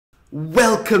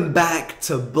Welcome back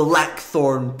to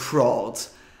Blackthornprod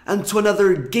and to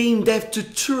another game dev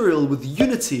tutorial with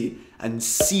Unity and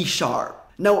C#.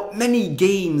 Now, many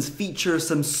games feature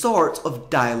some sort of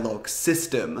dialogue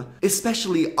system,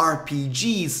 especially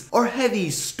RPGs or heavy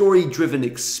story-driven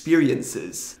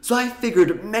experiences. So I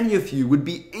figured many of you would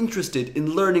be interested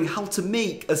in learning how to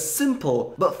make a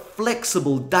simple but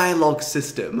flexible dialogue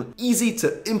system, easy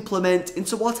to implement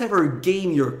into whatever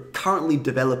game you're currently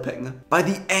developing. By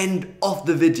the end of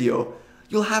the video,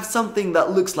 you'll have something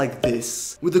that looks like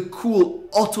this, with a cool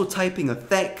auto-typing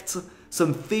effect,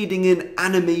 some fading in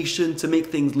animation to make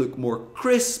things look more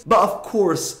crisp, but of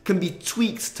course can be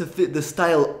tweaked to fit the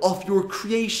style of your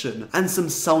creation, and some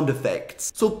sound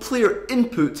effects, so player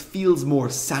input feels more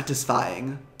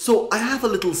satisfying. So I have a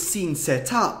little scene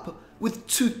set up with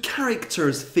two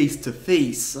characters face to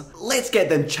face. Let's get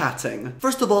them chatting.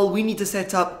 First of all, we need to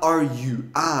set up our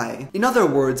UI. In other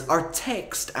words, our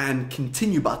text and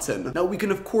continue button. Now we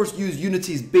can of course use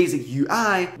Unity's basic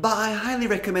UI, but I highly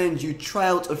recommend you try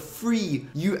out a free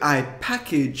UI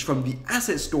package from the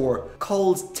asset store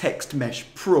called Text Mesh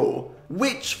Pro,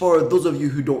 which, for those of you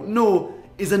who don't know,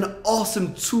 is an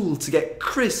awesome tool to get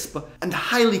crisp and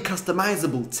highly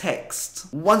customizable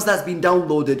text. Once that's been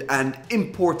downloaded and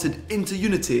imported into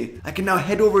Unity, I can now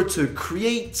head over to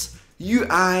Create,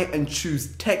 UI, and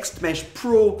choose Text Mesh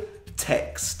Pro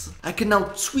Text. I can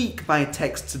now tweak my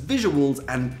text's visuals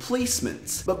and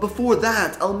placements, but before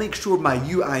that I'll make sure my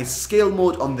UI scale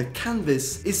mode on the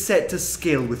canvas is set to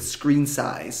scale with screen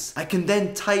size. I can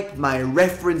then type my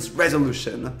reference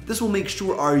resolution. This will make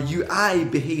sure our UI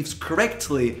behaves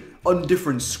correctly on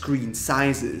different screen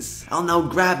sizes. I'll now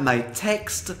grab my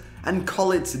text and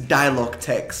call it dialog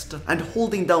text, and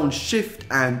holding down Shift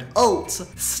and Alt,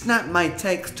 snap my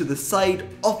text to the side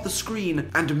of the screen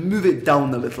and move it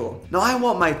down a little. Now I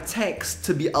want my text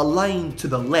to be aligned to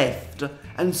the left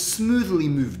and smoothly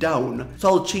move down, so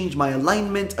I'll change my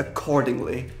alignment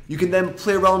accordingly. You can then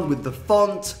play around with the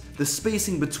font, the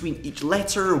spacing between each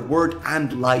letter, word,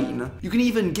 and line. You can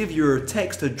even give your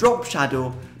text a drop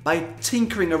shadow by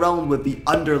tinkering around with the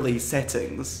underlay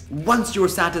settings. Once you're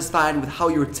satisfied with how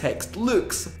your text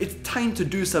looks, it's time to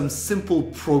do some simple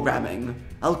programming.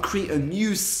 I'll create a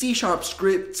new C#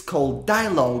 script called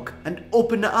Dialog and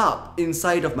open it up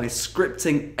inside of my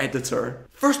scripting editor.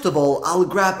 First of all, I'll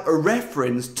grab a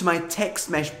reference to my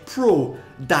Text Mesh Pro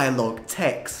dialog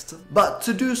text. But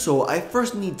to do so, I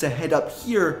first need to head up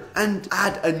here and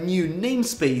add a new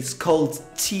namespace called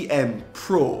TM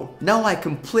Pro. Now I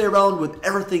can play around with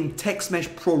everything Text Mesh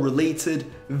Pro related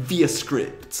via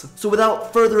script. So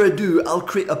without further ado, I'll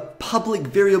create a public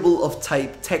variable of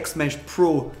type Text Mesh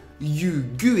Pro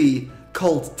UGUI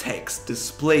called text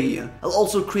display. I'll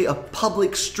also create a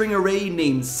public string array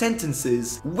named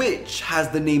sentences, which, as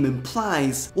the name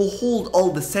implies, will hold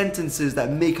all the sentences that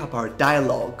make up our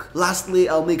dialogue. Lastly,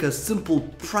 I'll make a simple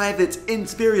private int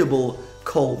variable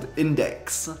called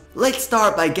index. Let's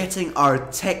start by getting our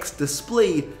text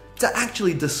display to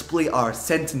actually display our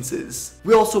sentences.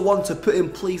 We also want to put in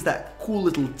place that cool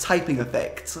little typing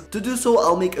effect. To do so,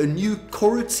 I'll make a new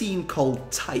coroutine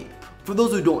called type. For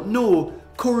those who don't know,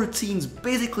 coroutines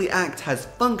basically act as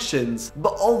functions,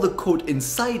 but all the code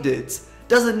inside it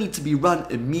doesn't need to be run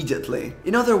immediately.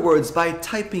 In other words, by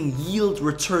typing yield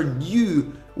return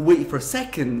u, wait for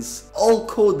seconds, all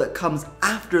code that comes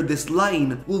after this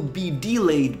line will be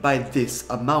delayed by this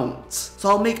amount. So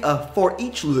I'll make a for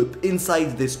each loop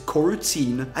inside this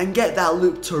coroutine and get that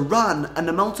loop to run an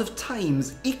amount of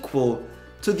times equal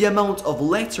to the amount of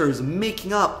letters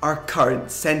making up our current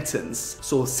sentence.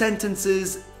 So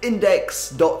sentences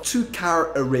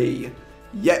index.toChar array.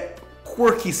 Yep,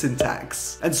 quirky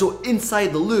syntax. And so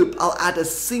inside the loop, I'll add a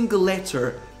single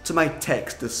letter to my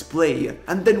text display,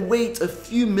 and then wait a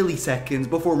few milliseconds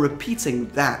before repeating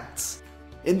that.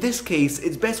 In this case,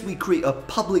 it's best we create a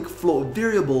public float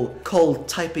variable called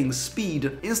typing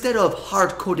speed instead of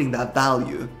hard coding that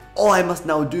value. All I must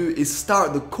now do is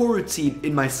start the coroutine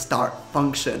in my start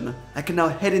function. I can now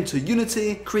head into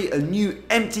Unity, create a new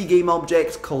empty game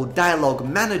object called dialog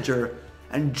manager,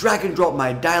 and drag and drop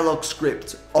my dialog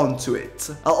script onto it.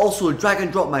 I'll also drag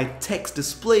and drop my text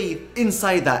display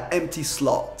inside that empty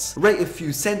slot, write a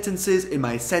few sentences in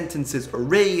my sentences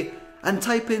array, and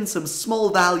type in some small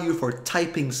value for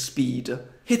typing speed.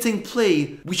 Hitting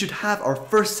play, we should have our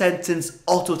first sentence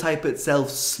auto-type itself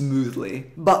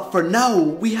smoothly. But for now,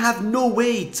 we have no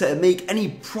way to make any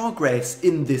progress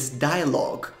in this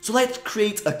dialogue. So let's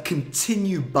create a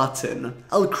continue button.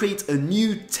 I'll create a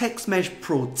new TextMesh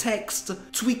Pro text,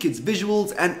 tweak its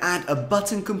visuals, and add a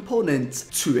button component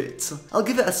to it. I'll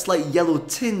give it a slight yellow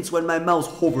tint when my mouse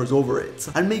hovers over it,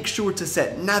 and make sure to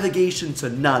set navigation to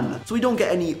none so we don't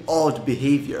get any odd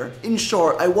behavior. In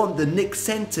short, I want the next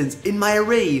sentence in my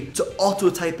array to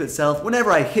auto-type itself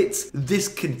whenever I hit this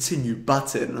continue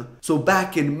button. So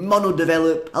back in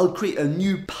MonoDevelop, I'll create a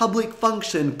new public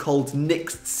function called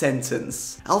next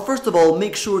sentence. I'll first of all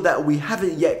make sure that we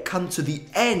haven't yet come to the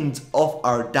end of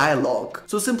our dialogue.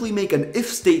 So simply make an if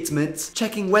statement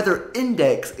checking whether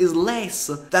index is less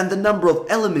than the number of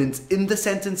elements in the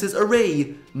sentence's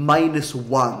array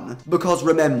 -1. Because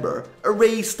remember,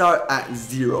 arrays start at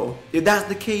 0. If that's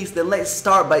the case, then let's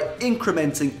start by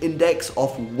incrementing index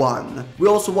of 1. We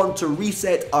also want to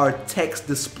reset our text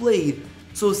display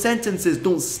so sentences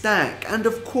don't stack, and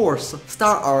of course,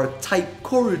 start our type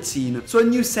coroutine so a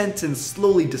new sentence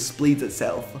slowly displays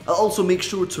itself. I'll also make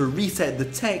sure to reset the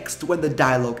text when the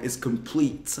dialogue is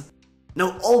complete.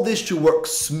 Now all this should work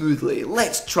smoothly,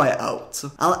 let's try it out.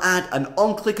 I'll add an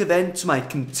on-click event to my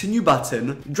continue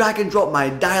button, drag and drop my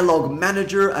dialogue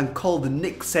manager and call the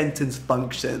next sentence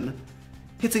function.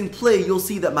 Hitting play, you'll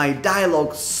see that my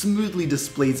dialogue smoothly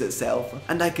displays itself,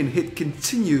 and I can hit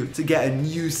continue to get a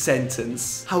new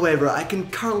sentence. However, I can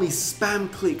currently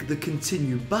spam click the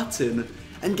continue button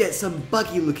and get some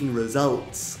buggy looking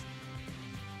results.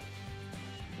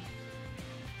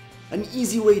 An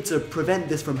easy way to prevent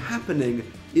this from happening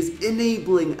is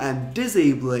enabling and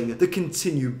disabling the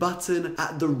continue button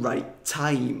at the right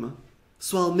time.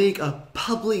 So I'll make a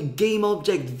public game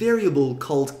object variable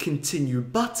called continue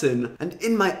button, and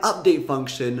in my update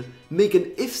function, make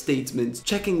an if statement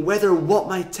checking whether what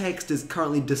my text is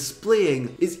currently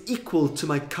displaying is equal to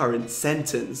my current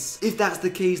sentence. If that's the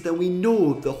case, then we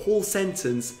know the whole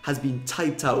sentence has been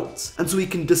typed out, and so we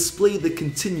can display the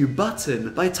continue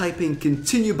button by typing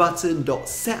continue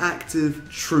button.setActive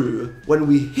true. When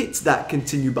we hit that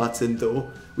continue button though,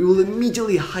 we will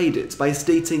immediately hide it by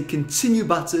stating continue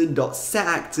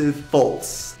button.setActive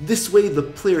false. This way the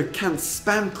player can't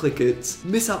spam click it,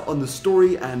 miss out on the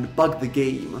story and bug the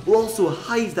game. We'll also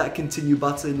hide that continue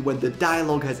button when the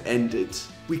dialogue has ended.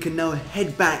 We can now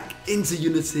head back into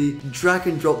Unity, drag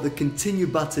and drop the continue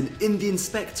button in the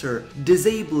inspector,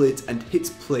 disable it and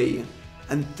hit play,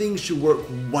 and things should work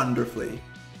wonderfully.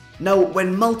 Now,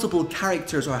 when multiple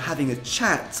characters are having a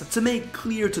chat, to make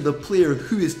clear to the player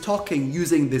who is talking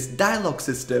using this dialogue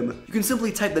system, you can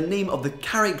simply type the name of the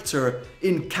character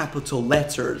in capital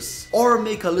letters, or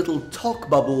make a little talk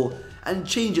bubble and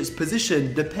change its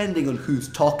position depending on who's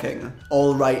talking.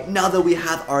 Alright, now that we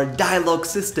have our dialogue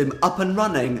system up and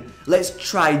running, let's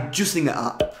try juicing it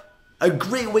up. A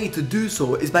great way to do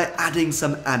so is by adding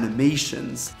some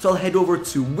animations. So I'll head over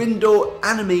to Window,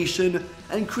 Animation,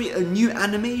 and create a new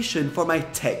animation for my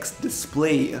text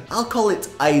display. I'll call it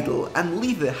idle and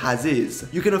leave it as is.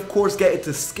 You can of course get it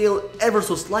to scale ever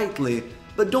so slightly,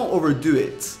 but don't overdo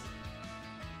it.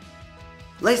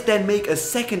 Let's then make a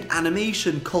second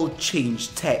animation called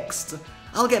change text.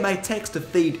 I'll get my text to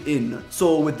fade in,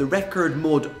 so with the record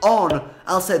mode on,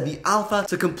 I'll set the alpha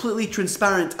to completely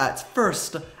transparent at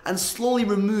first and slowly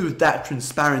remove that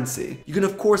transparency. You can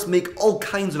of course make all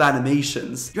kinds of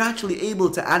animations. You're actually able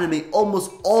to animate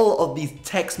almost all of these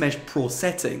TextMesh Pro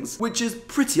settings, which is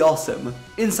pretty awesome.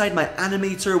 Inside my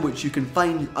animator, which you can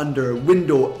find under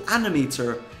Window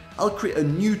Animator, I'll create a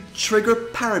new trigger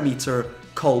parameter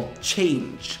called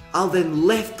change. I'll then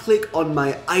left click on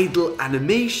my idle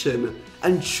animation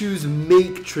and choose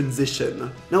make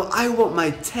transition. Now I want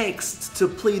my text to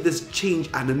play this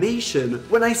change animation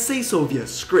when I say so via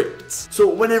script. So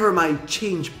whenever my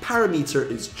change parameter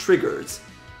is triggered.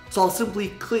 So I'll simply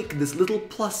click this little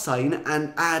plus sign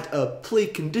and add a play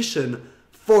condition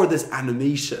for this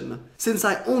animation. Since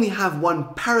I only have one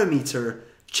parameter,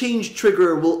 change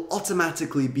trigger will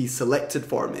automatically be selected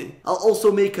for me. I'll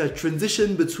also make a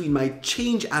transition between my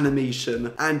change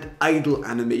animation and idle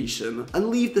animation and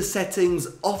leave the settings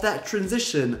of that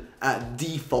transition at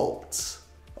default.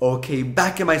 Okay,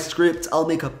 back in my script, I'll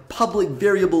make a public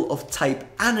variable of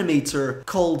type animator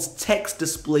called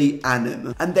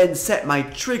textDisplayAnim, and then set my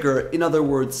trigger, in other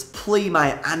words, play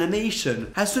my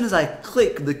animation, as soon as I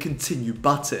click the continue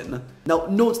button. Now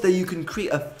note that you can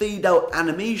create a fade out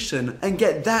animation and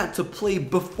get that to play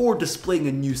before displaying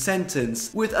a new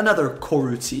sentence with another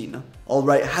coroutine.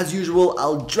 Alright, as usual,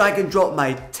 I'll drag and drop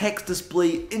my text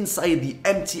display inside the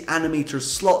empty animator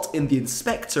slot in the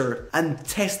inspector and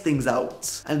test things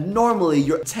out. And normally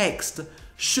your text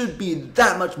should be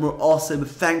that much more awesome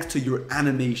thanks to your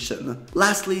animation.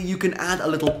 Lastly, you can add a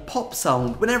little pop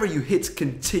sound whenever you hit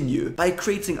continue by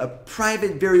creating a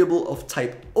private variable of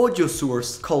type audio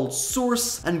source called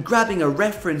source and grabbing a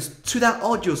reference to that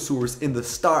audio source in the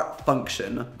start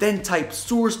function. Then type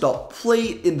source.play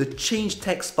in the change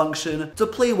text function to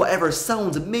play whatever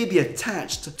sound may be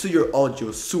attached to your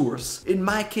audio source. In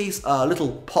my case, a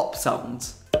little pop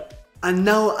sound. And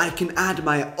now I can add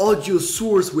my audio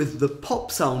source with the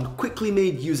pop sound quickly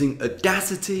made using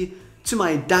Audacity to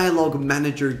my Dialog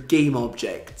Manager game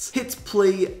object. Hit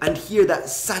play and hear that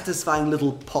satisfying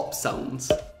little pop sound.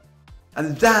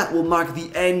 And that will mark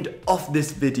the end of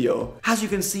this video. As you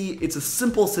can see, it's a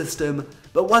simple system,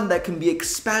 but one that can be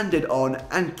expanded on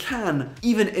and can,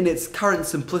 even in its current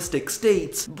simplistic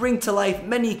state, bring to life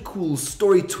many cool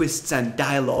story twists and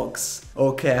dialogues.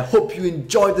 Okay, I hope you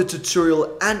enjoyed the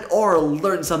tutorial and or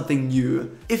learned something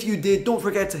new. If you did, don't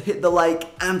forget to hit the like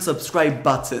and subscribe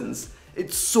buttons.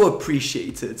 It's so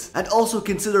appreciated. And also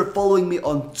consider following me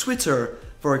on Twitter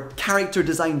for character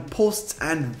design posts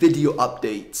and video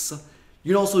updates.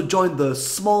 You can also join the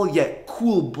small yet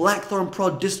cool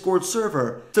Blackthornprod Discord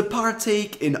server to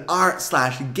partake in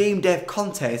art/game dev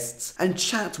contests and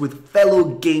chat with fellow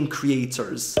game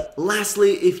creators.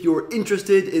 Lastly, if you're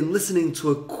interested in listening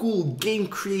to a cool game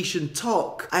creation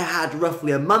talk I had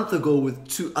roughly a month ago with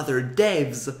 2 other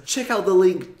devs, check out the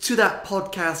link to that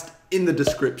podcast in the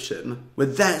description.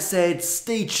 With that said,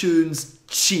 stay tuned,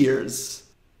 cheers!